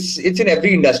like it's in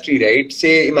every industry, right?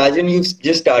 Say, imagine you've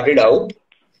just started out,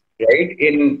 right?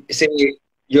 In say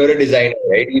you're a designer,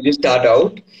 right? You just start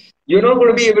out. You're not going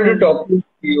to be able to talk to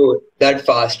you that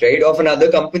fast, right? Of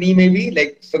another company, maybe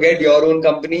like forget your own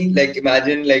company. Like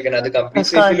imagine like another company.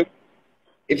 So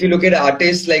if you look at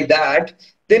artists like that,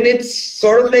 then it's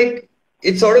sort of like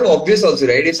it's sort of obvious also,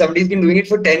 right? If somebody's been doing it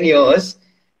for 10 years,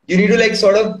 you need to like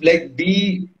sort of like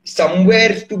be somewhere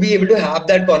to be able to have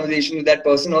that conversation with that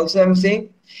person also, I'm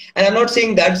saying. And I'm not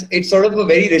saying it's sort of a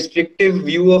very restrictive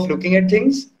view of looking at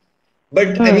things.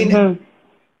 But I mean,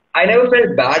 I never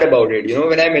felt bad about it. You know,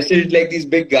 when I messaged like these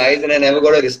big guys and I never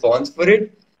got a response for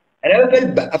it, I never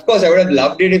felt bad. Of course, I would have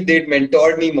loved it if they'd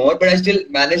mentored me more, but I still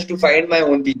managed to find my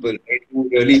own people, right, who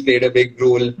really played a big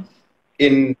role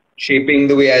in shaping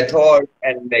the way I thought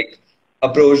and like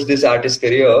approached this artist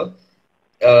career.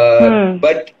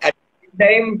 But at the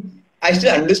same time, I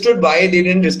still understood why they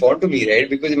didn't respond to me, right?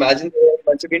 Because imagine there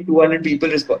must have been 200 people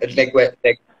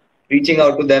like reaching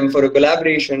out to them for a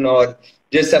collaboration or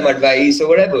just some advice or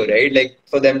whatever, right? Like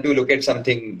for them to look at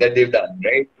something that they've done,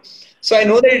 right? So I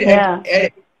know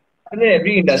that in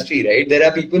every industry, right, there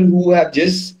are people who have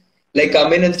just like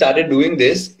come in and started doing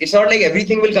this. It's not like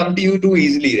everything will come to you too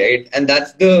easily, right? And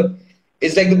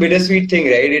it's like the bittersweet thing,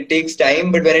 right? It takes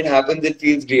time, but when it happens, it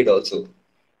feels great also.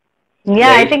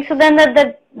 Yeah, right? I think so. Then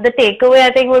the takeaway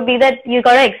I think would be that you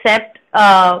gotta accept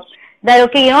that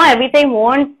okay, you know, everything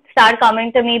won't start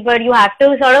coming to me, but you have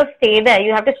to sort of stay there.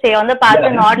 You have to stay on the path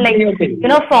and not like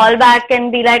fall back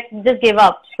and be like just give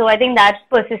up. So I think that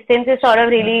persistence is sort of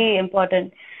really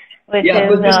important.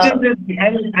 Persistence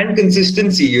and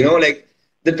consistency. You know, like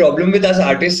the problem with us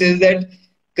artists is that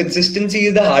consistency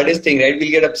is the hardest thing, right?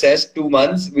 We'll get obsessed 2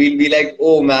 months. We'll be like,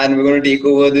 oh man, we're going to take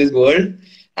over this world.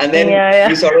 And then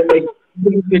you sort of like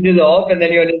switches off and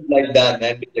then you're just like done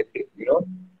and dejected, you know?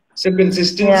 So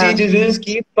consistency, just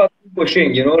keep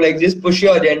pushing, you know, like just push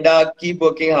your agenda, keep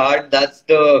working hard. That's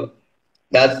the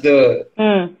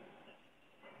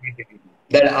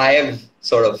that I have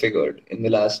sort of figured in the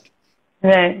last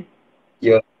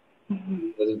year.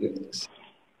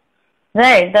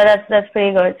 Right, that's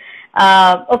pretty good.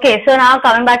 Okay, so now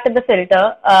coming back to the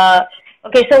filter.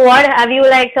 Okay, so what have you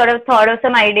like sort of thought of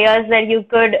some ideas that you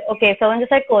could? Okay, someone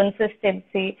just like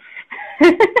consistency.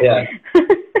 Yeah.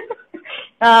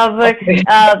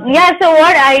 So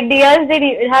what ideas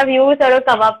have you sort of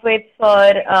come up with for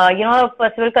a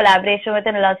possible collaboration with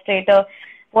an illustrator?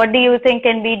 What do you think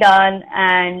can be done?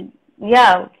 And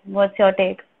what's your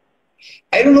take?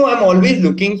 I don't know. I'm always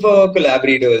looking for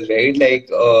collaborators, right? Like,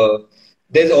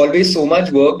 there's always so much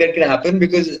work that can happen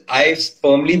because I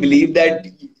firmly believe that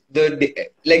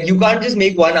you can't just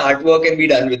make one artwork and be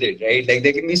done with it, right? Like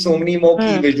there can be so many more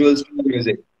key visuals to the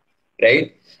music,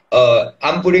 right?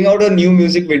 I'm putting out a new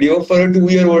music video for a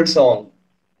 2-year-old song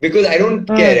because I don't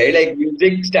care, right? Like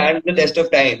music stands the test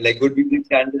of time. Like good music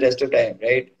stands the test of time,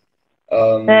 right?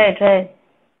 Right.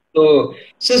 So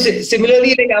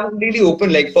similarly, like I'm really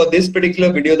open. Like for this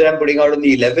particular video that I'm putting out on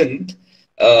the 11th,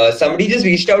 somebody just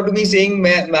reached out to me saying,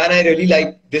 man, I really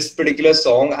like this particular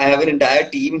song. I have an entire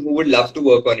team who would love to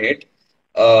work on it.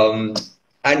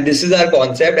 and this is our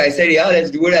concept. I said, yeah,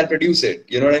 let's do it and produce it.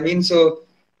 You know what I mean? So,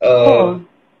 uh,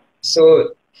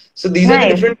 so, so these are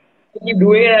the different. I keep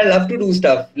doing it. I love to do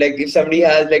stuff. Like if somebody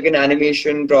has like an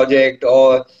animation project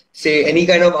or say any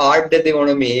kind of art that they want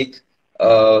to make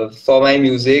for my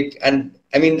music, and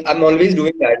I mean, I'm always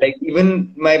doing that. Like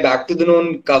even my Back to the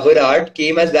Known cover art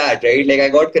came as that, right? Like I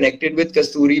got connected with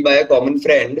Kasturi by a common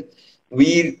friend.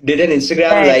 We did an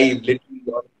Instagram live literally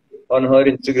on her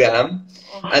Instagram,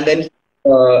 and then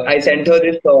I sent her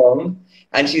this song,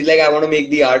 and she's like, I want to make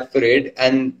the art for it,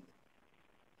 and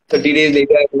 30 days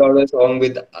later, I put out a song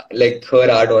with like her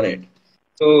art on it.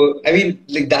 So, I mean,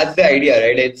 like that's the idea,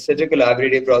 right? It's such a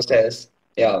collaborative process.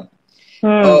 Yeah.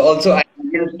 Also, I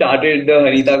just started the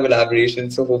Hanita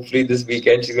collaboration, so hopefully this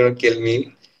weekend she's gonna kill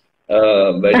me.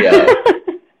 But yeah,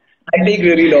 I take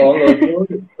really long also.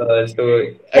 So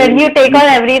then you take on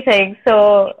everything.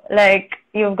 So like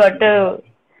you've got to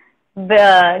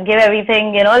give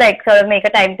everything, you know, like sort of make a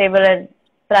timetable and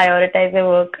prioritize your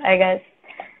work, I guess.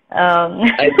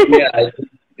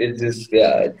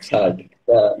 It's hard.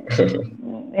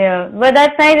 Yeah, but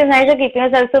that's nice. It's nice to keep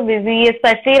yourself so busy,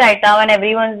 especially right now when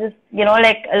everyone's just, you know,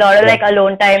 like a lot of like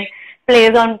alone time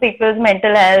plays on people's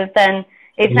mental health, and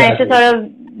it's nice to sort of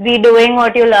be doing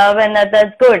what you love, and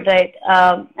that's good, right?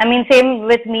 I mean, same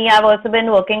with me. I've also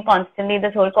been working constantly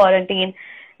this whole quarantine.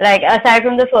 Like aside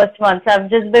from the first months, I've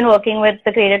just been working with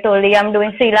the creator totally. I'm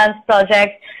doing freelance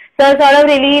projects, so I sort of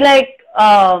really like,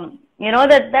 you know,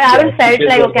 that I haven't felt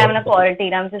like okay, I'm in a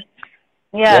quarantine. I'm just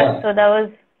so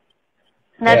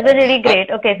that's been really great.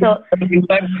 Okay, so in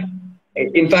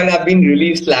fact, I've been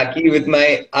really slacky with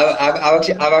my. I've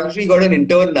actually got an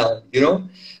intern now. You know,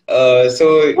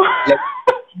 so like,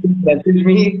 messaged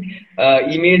me,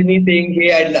 emailed me saying,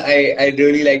 "Hey, I'd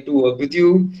really like to work with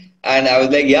you." And I was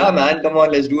like, "Yeah, man, come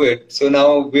on, let's do it." So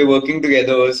now we're working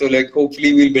together. So like,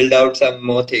 hopefully, we'll build out some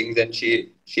more things, and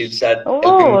she'll start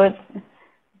helping.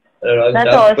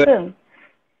 That's awesome.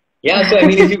 Yeah, so I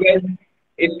mean, if you guys.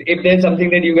 If there's something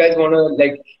that you guys want to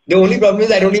like, the only problem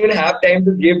is I don't even have time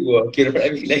to give work. You know what I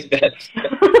mean, like that.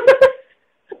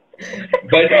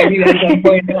 But I mean, at some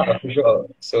point, yeah, for sure.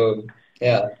 So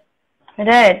yeah.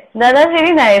 Right. That's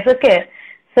really nice. Okay.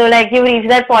 So like you reach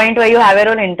that point where you have your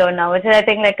own intern now, which is I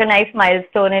think like a nice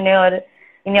milestone in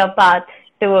your path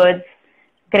towards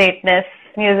greatness,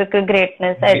 musical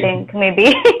greatness. I think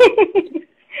maybe.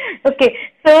 Okay,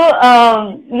 so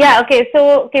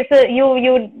so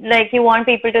you like you want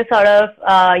people to sort of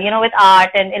you know, with art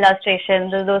and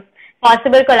illustrations, those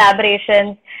possible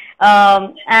collaborations,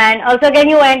 and also again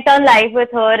you went on live with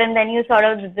her, and then you sort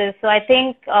of did this. So I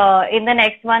think in the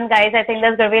next one, guys, I think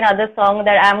there's gonna be another song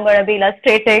that I'm gonna be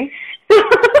illustrating.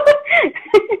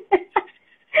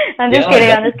 I'm just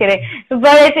kidding.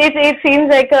 But it seems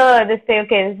like this thing.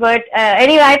 Okay, but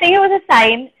anyway, I think it was a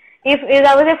sign. If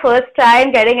that was your first try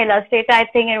in getting illustrator, I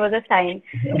think it was a sign.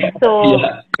 So,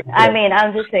 I mean,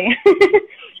 I'm just saying.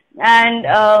 And,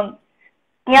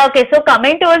 okay, so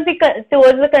coming towards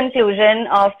the conclusion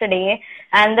of today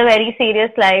and the very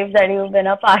serious life that you've been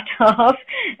a part of,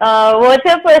 what's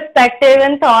your perspective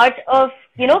and thought of,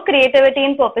 you know, creativity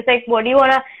and purpose? Like, what do you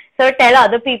want to sort of tell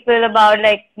other people about,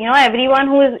 like, you know, everyone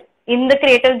who's in the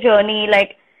creative journey,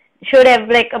 like, should have,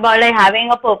 like, about, like,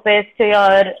 having a purpose to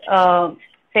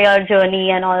your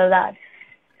journey and all of that.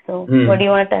 So, what do you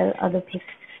want to tell other people?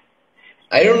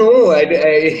 I don't know.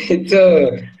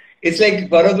 It's like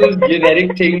one of those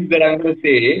generic things that I'm going to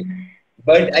say.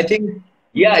 But I think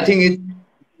it's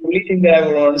the only thing that I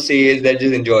want to say is that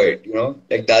just enjoy it. You know,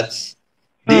 like that's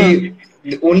the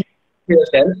only for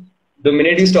yourself. The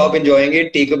minute you stop enjoying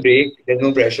it, take a break. There's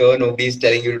no pressure. Nobody's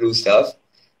telling you to do stuff.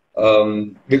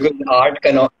 Because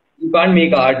you can't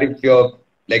make art if you're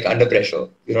like under pressure.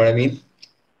 You know what I mean?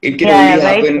 It can only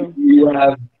happen if you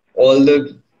have all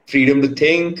the freedom to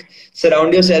think.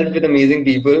 Surround yourself with amazing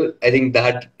people. I think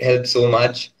that helps so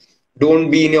much.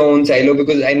 Don't be in your own silo,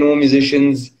 because I know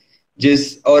musicians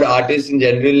or artists in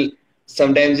general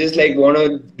sometimes just like want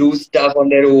to do stuff on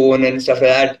their own and stuff like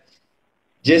that.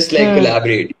 Just like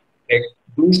collaborate. Like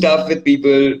do stuff with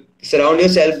people. Surround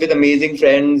yourself with amazing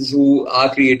friends who are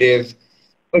creative.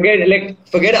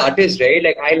 Forget artists, right?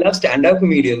 Like I love stand-up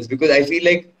comedians because I feel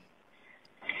like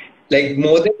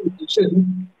more than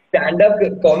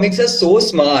stand-up comics are so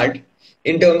smart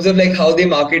in terms of like how they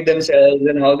market themselves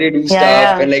and how they do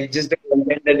stuff and like just the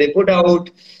content that they put out.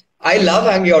 I love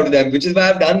hanging out with them, which is why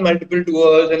I've done multiple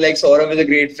tours, and like Saurav is a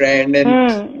great friend, and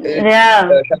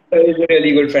Shankar is a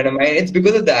really good friend of mine. It's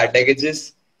because of that. Like it's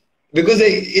just because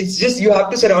it's just you have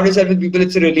to surround yourself with people.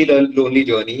 It's a really lonely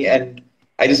journey, and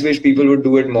I just wish people would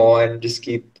do it more and just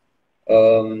keep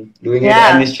doing it.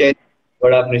 And Nishchay,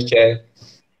 what up, Nishchay?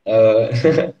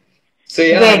 So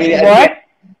yeah, Wait, I mean, what?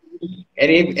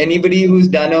 anybody who's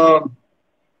done a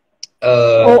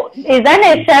Oh, is that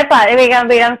Nisha Pare? Wait,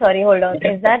 I'm sorry. Hold on.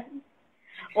 Is that?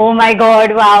 Oh my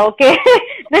God! Wow. Okay.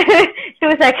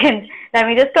 2 seconds. Let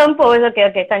me just compose.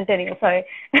 Okay. Continue. Sorry.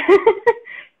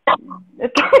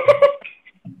 Okay.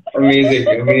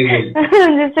 amazing.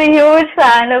 I'm just a huge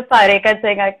fan of Parekh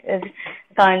Singh. I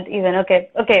can't even. Okay.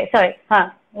 Sorry.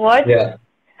 What? Yeah.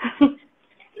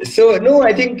 So no,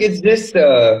 I think it's just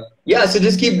yeah. So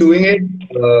just keep doing it,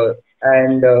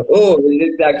 and oh,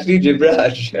 it's actually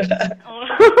gibberish.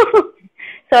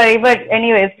 Sorry, but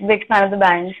anyways, big fan of the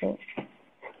band. So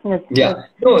Yeah.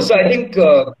 No, so I think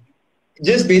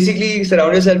just basically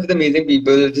surround yourself with amazing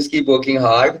people. Just keep working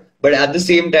hard, but at the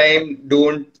same time,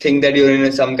 don't think that you're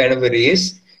in some kind of a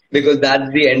race, because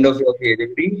that's the end of your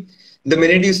creativity. The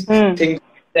minute you think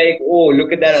like, oh,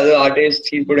 look at that other artist,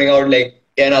 he's putting out like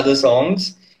 10 other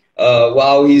songs.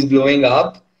 Wow, he's blowing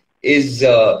up.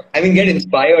 I mean, get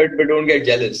inspired, but don't get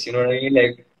jealous. You know what I mean?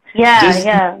 Like, just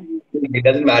yeah. it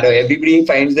doesn't matter. Everybody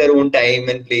finds their own time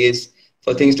and place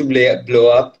for things to blow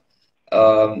up.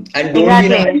 And don't be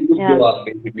in a hurry to blow up,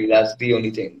 basically. That's the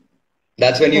only thing.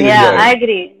 That's when you'll Yeah, enjoy I it.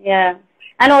 agree. Yeah.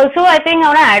 And also, I think I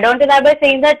want to add on to that by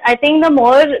saying that I think the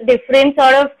more different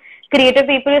sort of creative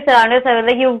people you surround yourself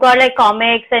with, like you've got like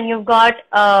comics and you've got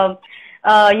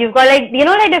like, you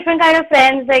know, like different kind of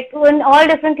friends, like in all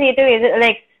different creative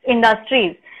like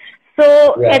industries.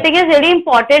 So I think it's really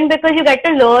important because you get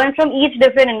to learn from each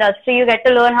different industry. You get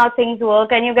to learn how things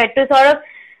work, and you get to sort of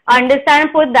understand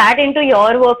and put that into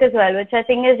your work as well, which I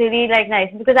think is really like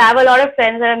nice, because I have a lot of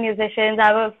friends that are musicians. I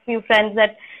have a few friends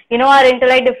that, you know, are into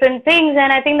like different things,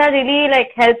 and I think that really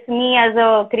like helps me as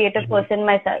a creative person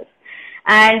myself.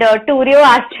 And Turio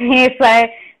asked me if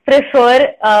I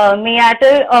prefer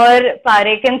Meattle or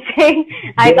Parekh Singh.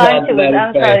 I can't choose.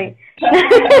 I'm sorry.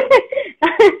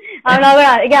 I'm not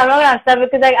gonna answer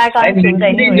because I can't choose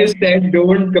anyway. Just said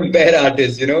don't compare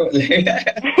artists, you know.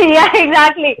 Yeah,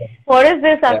 exactly. What is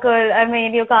this, Akul? I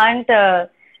mean, you can't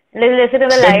listen to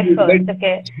the live first,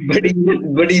 okay?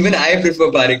 But even I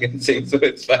prefer Parekh Singh, so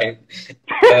it's fine.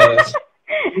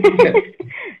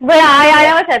 But I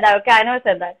never said that. Okay, I never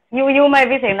said that. You might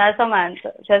be saying that's some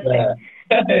answer. Just saying.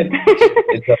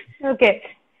 Okay.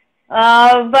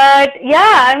 But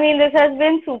yeah, I mean, this has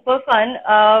been super fun.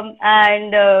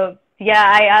 And yeah,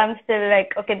 I am still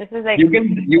like, okay, this is like. You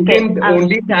can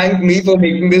only thank me for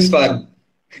making this fun.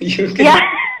 Yeah.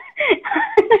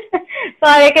 So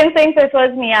I can sing this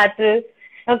was Meattle.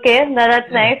 Okay,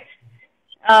 that's nice.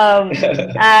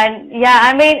 And yeah,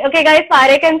 I mean, okay, guys,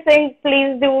 Parekh Singh,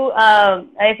 please do,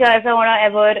 if you want to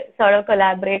ever sort of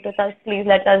collaborate with us, please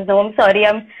let us know. I'm sorry,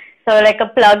 I'm sort of like a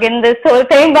plug in this whole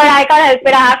thing, but I can't help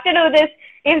it. I have to do this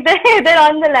if they're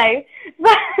on the live.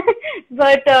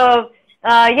 But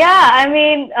yeah, I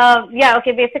mean, yeah,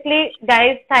 okay, basically,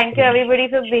 guys, thank you everybody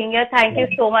for being here. Thank you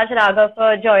so much, Raghav,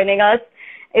 for joining us.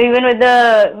 Even with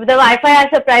the Wi-Fi, I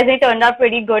surprisingly turned out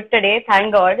pretty good today,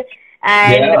 thank God.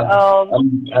 And yeah,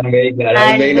 I'm very glad.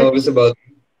 I was very nervous about it.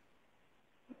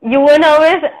 You were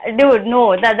nervous? Dude,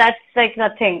 no, that's like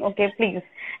nothing. Okay, please.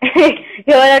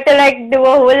 You have to like do a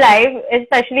whole live,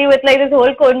 especially with like this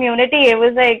whole community. It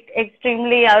was like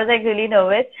extremely, I was like really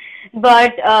nervous.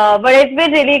 But it's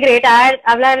been really great. I've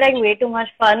had like way too much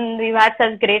fun. We've had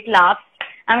such great laughs.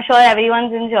 I'm sure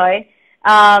everyone's enjoyed.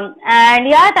 And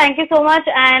yeah, thank you so much.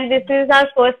 And this is our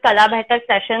first KalaBaithak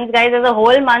sessions, guys. There's a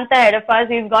whole month ahead of us.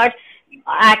 We've got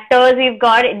actors, we've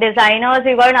got designers,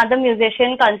 we've got another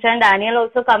musician, Kanchan Daniel,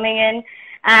 also coming in.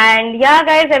 And yeah,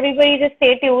 guys, everybody just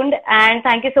stay tuned. And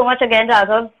thank you so much again,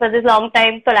 Raghav, for this long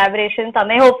time collaboration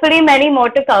coming. Hopefully many more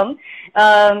to come.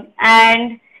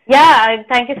 And yeah,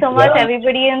 thank you so much.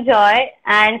 Everybody enjoy,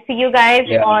 and see you guys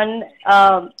on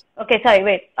okay, sorry,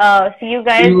 wait. See you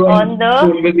guys on the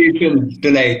conversation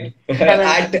tonight.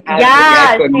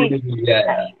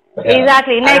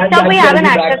 Exactly. Next up we have an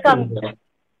actor come.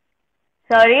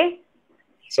 Sorry,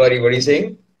 what are you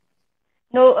saying?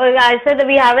 No, I said that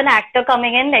we have an actor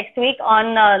coming in next week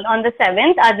on the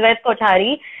 7th, Advait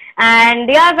Kothari. And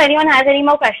yeah, if anyone has any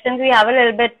more questions, we have a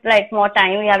little bit like more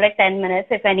time. We have like 10 minutes.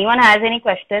 If anyone has any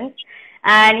questions.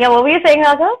 And yeah, what were you saying,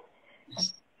 Raghav?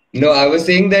 No, I was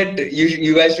saying that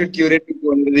you guys should tune into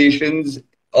conversations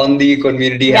on the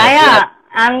community. Yeah,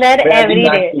 I'm there every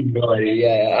day.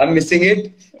 Yeah, I'm missing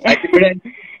it.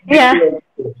 Yeah.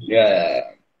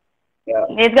 Yeah.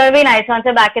 It's gonna be nice once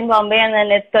you're back in Bombay, and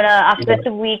then it's gonna after this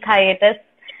week hiatus,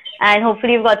 and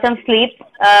hopefully you've got some sleep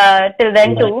till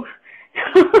then too.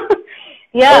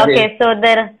 Yeah. Okay. So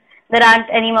there aren't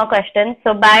any more questions.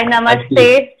 So bye.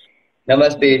 Namaste.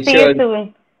 Namaste. See you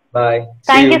soon. Bye.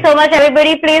 Thank you so much,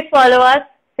 everybody. Please follow us.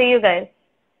 See you guys.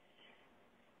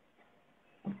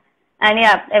 And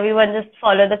yeah, everyone just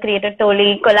follow the Creator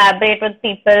Toli, collaborate with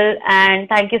people, and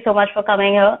thank you so much for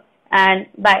coming here, and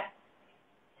bye.